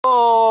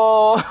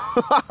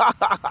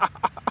Hi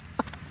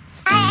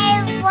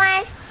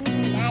everyone,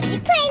 Maddie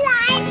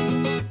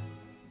PlayLife.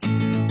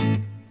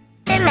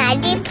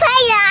 Maddie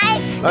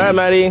PlayLife. Alright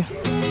Maddie,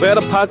 we're at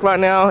the park right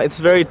now.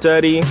 It's very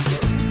dirty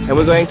and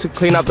we're going to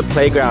clean up the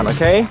playground,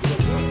 okay?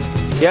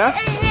 Yeah?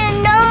 There's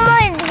no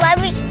more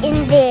rubbish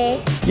in there.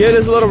 Yeah,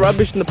 there's a lot of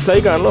rubbish in the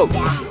playground, look.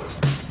 Yeah.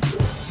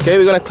 Okay,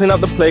 we're going to clean up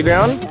the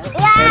playground.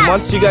 Yeah. And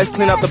once you guys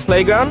clean up the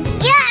playground,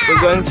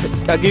 we're going to,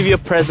 I'll give you a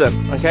present,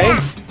 okay?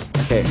 Yeah.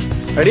 Okay,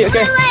 ready?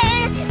 Okay.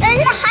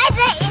 Let's hide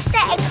the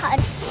Easter egg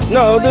hunt.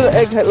 No, we'll do the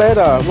egg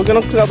later. We're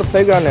going to clean up the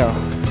playground now.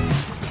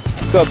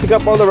 Go, pick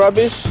up all the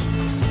rubbish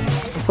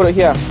and put it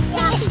here.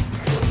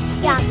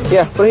 Yeah.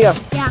 Yeah, put it here.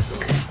 Yuck.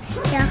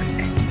 Yuck.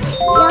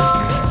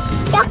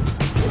 Yuck. Yuck.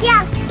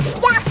 Yuck.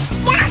 Yuck.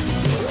 Yuck.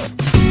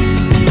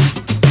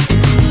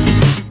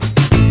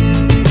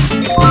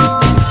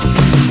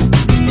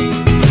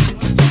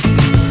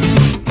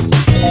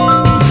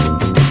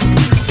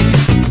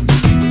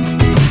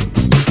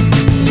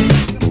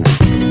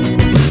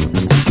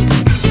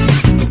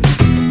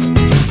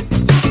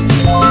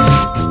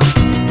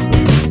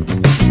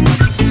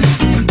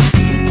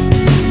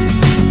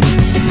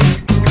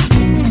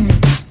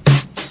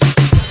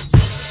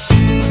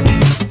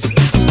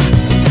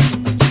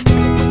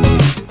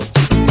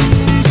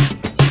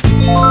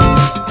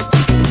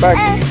 Back.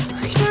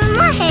 Smell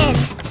my hand.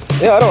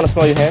 Yeah, I don't want to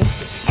smell your hand.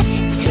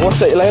 We'll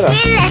see you later.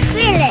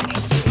 Feel it.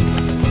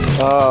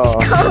 Oh,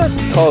 Cold.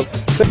 cold.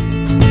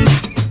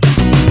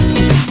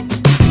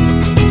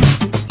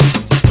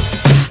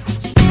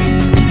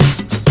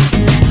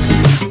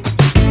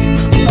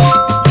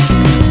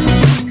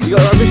 You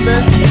got rubbish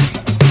there?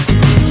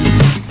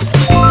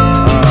 Oh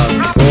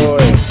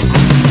boy,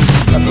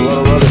 that's a lot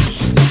of rubbish.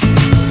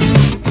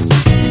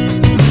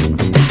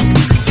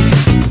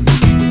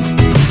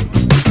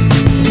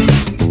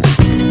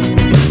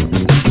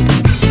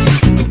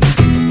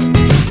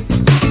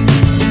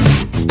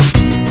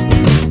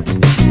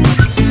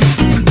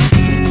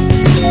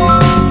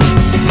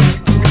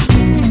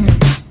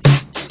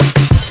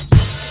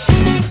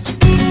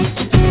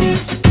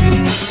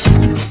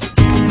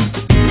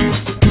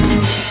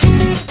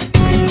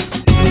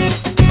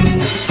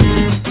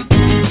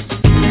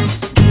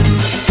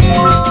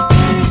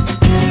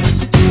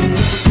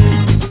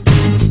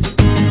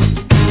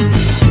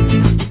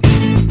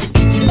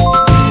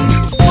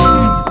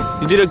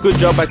 You did a good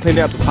job by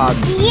cleaning up the park.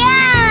 Yeah.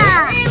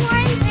 I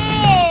want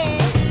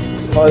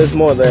this. Oh, there's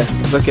more there.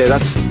 Okay,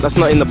 that's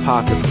not in the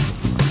park,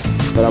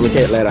 but I'm gonna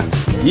get it later.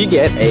 You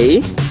get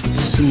a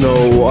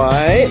Snow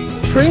White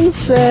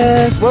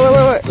princess. Wait.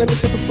 Let me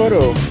take a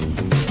photo.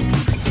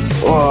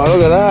 Oh,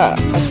 look at that.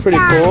 That's pretty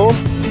cool.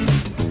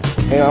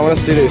 Hang on, I want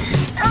to see this.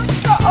 I have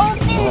to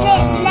open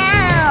it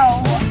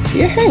now.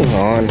 Yeah, hang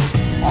on.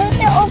 I have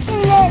to open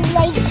it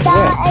like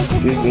that.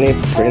 Yeah, Disney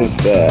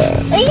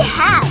princess. We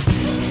have.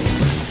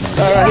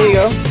 Alright, here you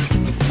go.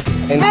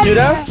 And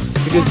Judah,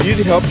 because you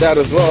helped out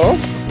as well,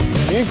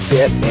 you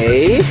get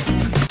a...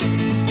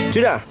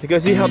 Judah,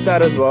 because you helped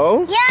out as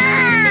well,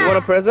 Yeah. you want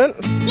a present?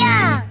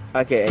 Yeah.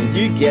 Okay, and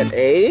you get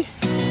a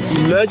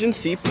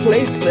emergency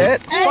playset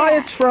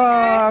fire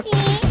truck.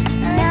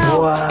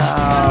 No.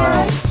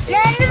 Wow.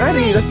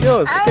 Maddie, that's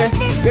yours. Okay,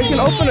 you guys can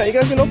open it. You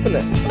guys can open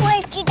it.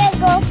 Where should I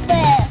go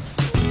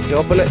first? You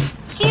open it.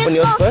 Open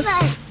yours first.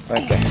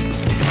 Okay.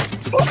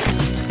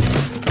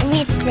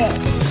 With it.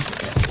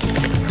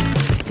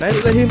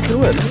 Maddie, let him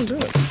do it. Let him do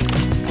it.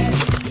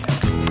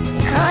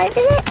 Can I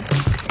open it?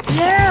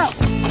 No.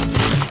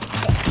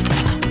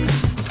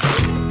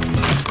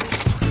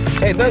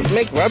 Hey, don't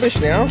make rubbish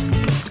now.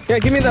 Yeah,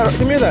 give me that.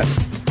 Give me that.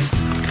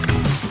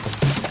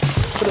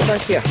 Put it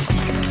back here. I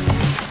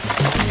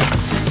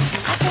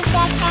think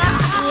that's out.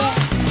 Yeah.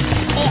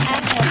 Hey, I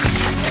can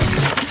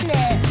open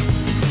it.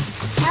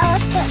 I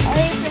want to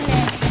open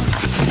it.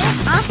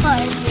 I'll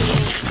open it.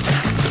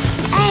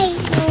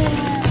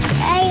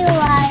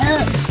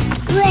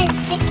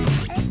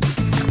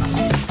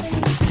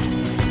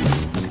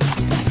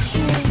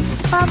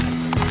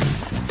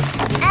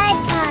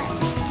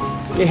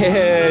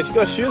 Yeah, she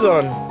got shoes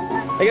on.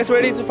 Are you guys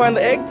ready to find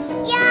the eggs?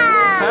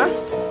 Yeah. Huh?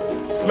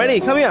 Maddie,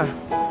 come here.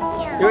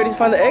 You ready to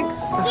find the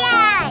eggs?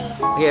 Yeah.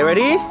 Okay,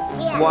 ready?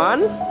 Yeah. 1,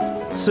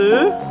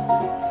 2,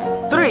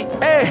 3.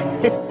 Hey!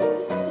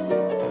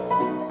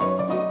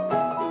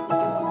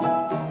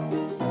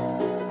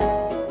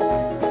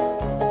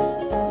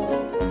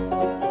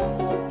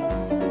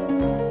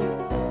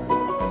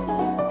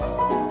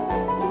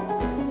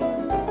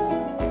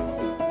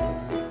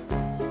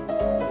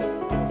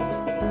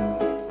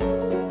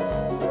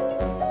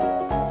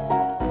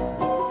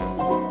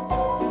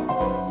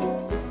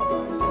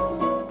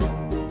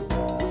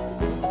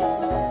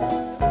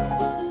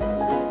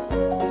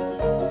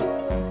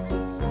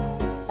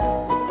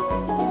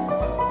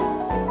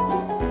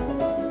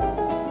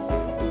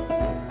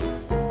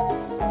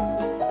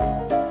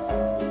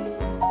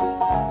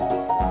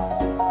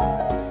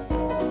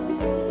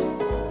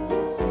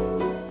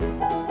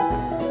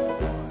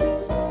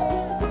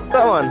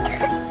 That one.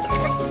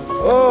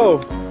 Oh.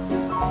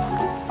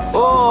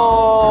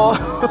 Oh.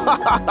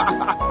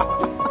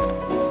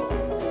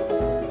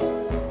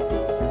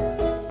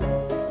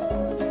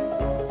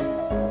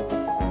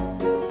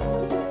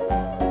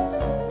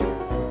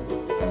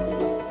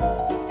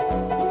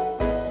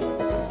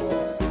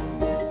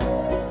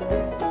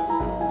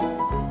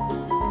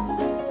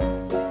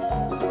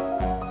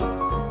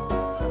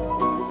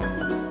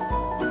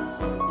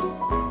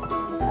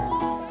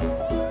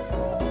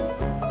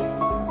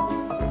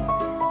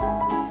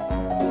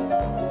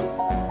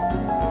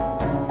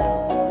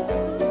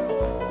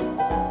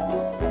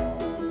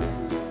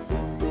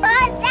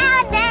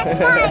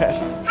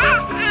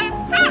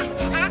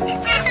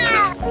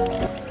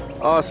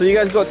 Oh, so you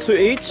guys got 2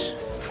 each?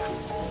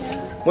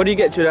 What do you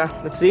get, Judah?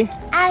 Let's see.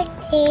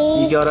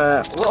 You got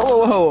a...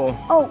 Whoa, whoa, whoa.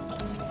 Oh.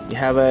 You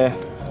have a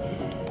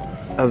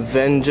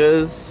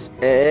Avengers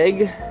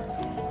egg.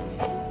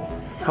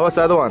 How was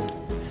the other one?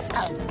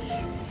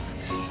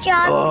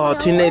 Oh,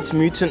 Teenage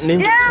Mutant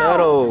Ninja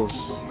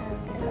Turtles.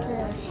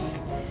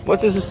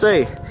 What does it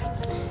say?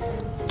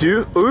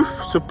 Do oof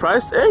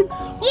surprise eggs?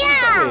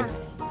 Yeah.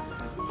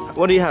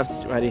 What do you have,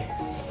 Maddie?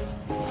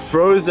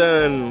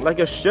 Frozen, like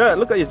your shirt.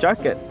 Look at your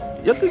jacket.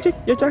 Look at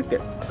your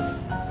jacket.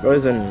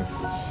 Frozen.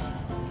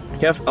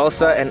 You have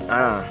Elsa and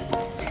Anna.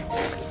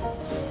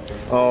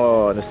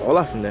 Oh, there's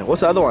Olaf in there.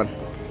 What's the other one?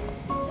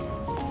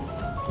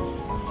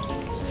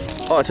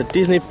 Oh, it's a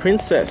Disney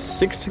princess.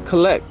 6 to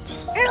collect.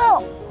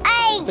 No,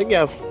 I think you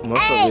have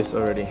most of this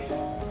already.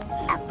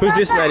 Who's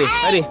this, Maddie?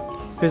 Maddie,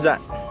 who's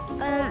that?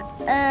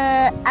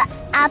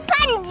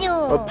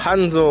 Rapunzel.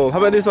 Rapunzel. How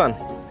about this one?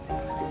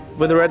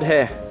 With the red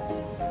hair.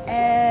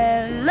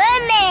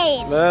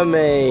 Mermaid.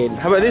 Mermaid.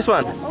 How about this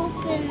one?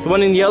 Open. The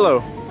one in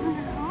yellow.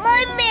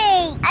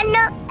 Mermaid. I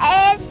know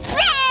it's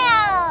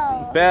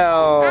Belle.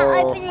 Belle.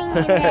 I'm opening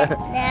it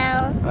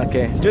now.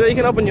 Okay. Judah, you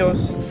can open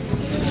yours.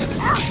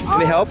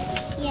 Any help?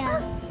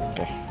 Yeah.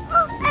 Okay.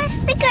 Oh, a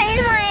sticker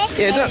in my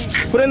Yeah, don't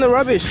put it in the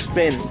rubbish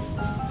bin.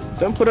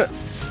 Don't put it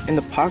in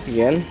the park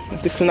again. You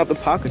have to clean up the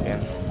park again.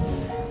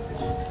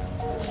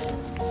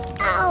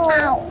 Ow.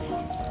 Ow.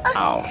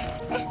 Ow.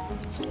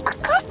 I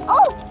can't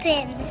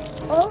open.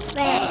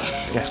 Open.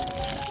 Yeah.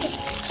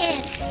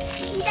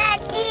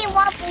 Daddy,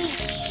 what we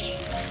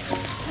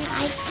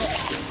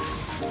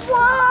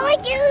Wow,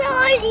 look at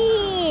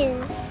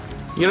lollies.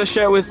 You gotta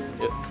share it with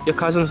your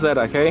cousins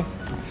later, okay?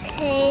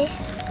 Okay.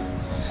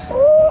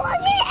 Oh,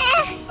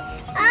 okay.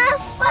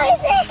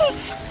 Frozen.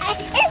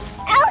 It's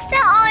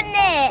Elsa on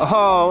it.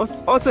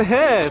 Oh, it's a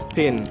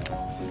hairpin.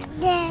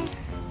 Yeah.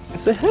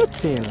 It's a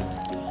hairpin.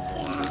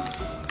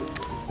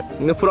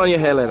 I'm gonna put on your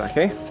hair later,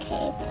 okay?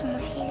 Okay, put my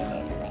hair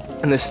in there.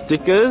 And the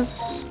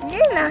stickers. This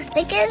is not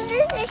stickers,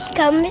 this is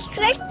come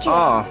instructions.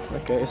 Oh,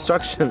 okay,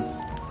 instructions.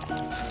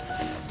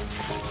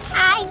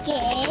 I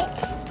get.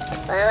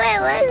 Wait,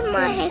 where's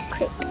my hair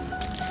clip?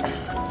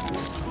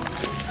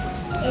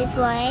 It's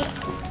right.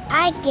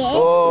 I get.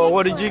 Oh,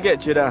 what did you get,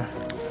 Judah?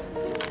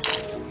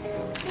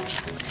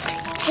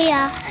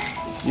 Here.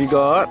 You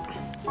got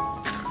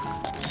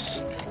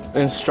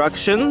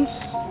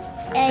instructions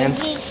and you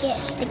get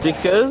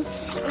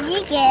stickers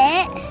You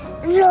get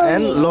lollies.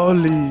 and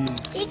lollies.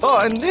 You get Oh,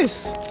 and this.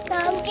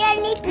 some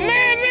jelly beans.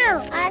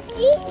 No. I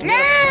see.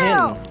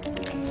 No.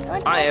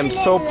 Pin. I am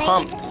so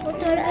pumped.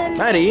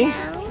 Maddie,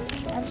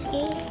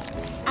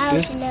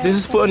 this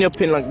is put on your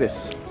pin like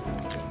this.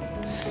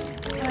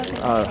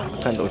 Oh, I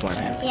can't do it with my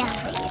hand. Yeah.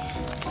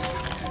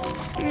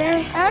 No, I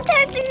want to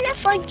open it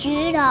for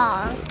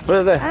Judah. Put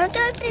it there. I want to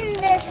open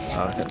this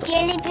Okay.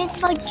 jelly bean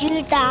for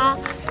Judah. I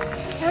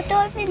want to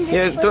open this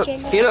Yeah, for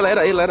eat jelly. it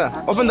later, eat it later.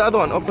 Open the other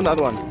one, open the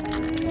other one.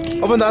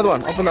 Open the other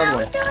one, open the I other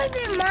want one. to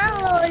open my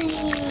lolly.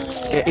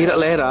 Yeah, eat it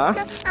later. No,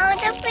 I want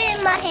to put it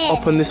in my hand.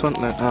 Open this one.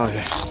 No. Oh,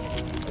 okay.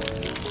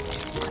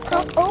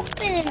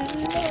 Open.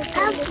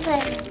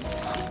 Open.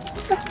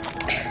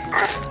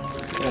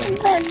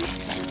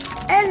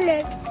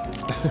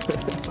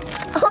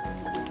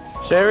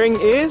 Sharing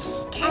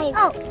is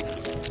Oh.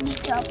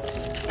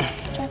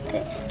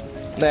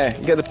 there.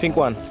 You get the pink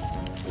one.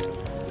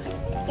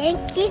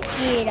 Thank you,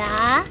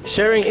 Judah.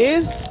 Sharing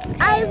is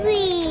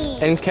Ivy.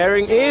 and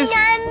caring is.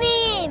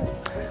 Yummy.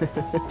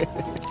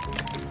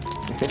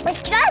 What's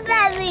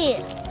strawberry?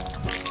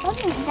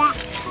 Open that.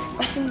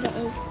 Open the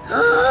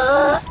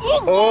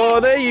Oh,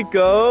 there you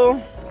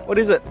go. What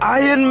is it?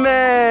 Iron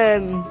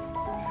Man.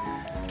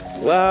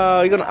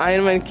 Wow, you got an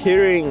Iron Man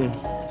keyring.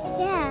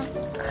 Yeah.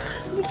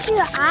 Look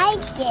what I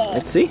get.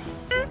 Let's see.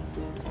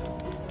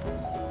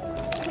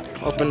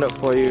 Open it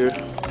for you.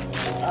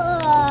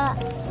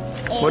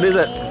 What is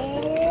it?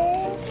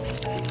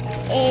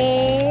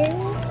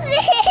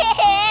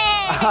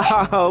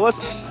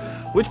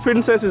 Which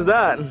princess is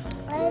that?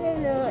 I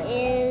don't know.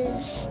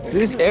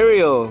 This is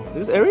Ariel.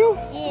 Is this Ariel?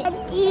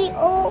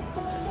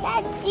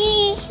 That's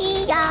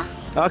here.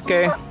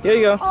 Okay, here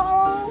you go.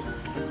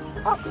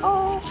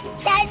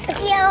 That's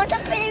the other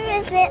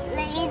visit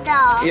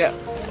later. Yeah.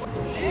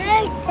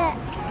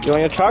 You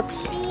want your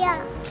trucks? Yeah.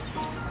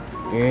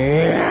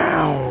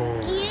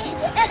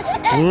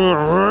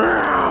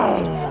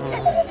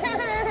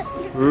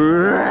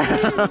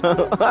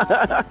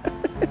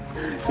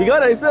 You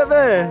got it, it's not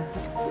there.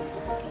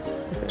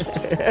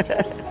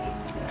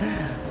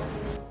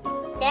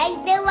 Thanks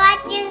for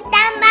watching.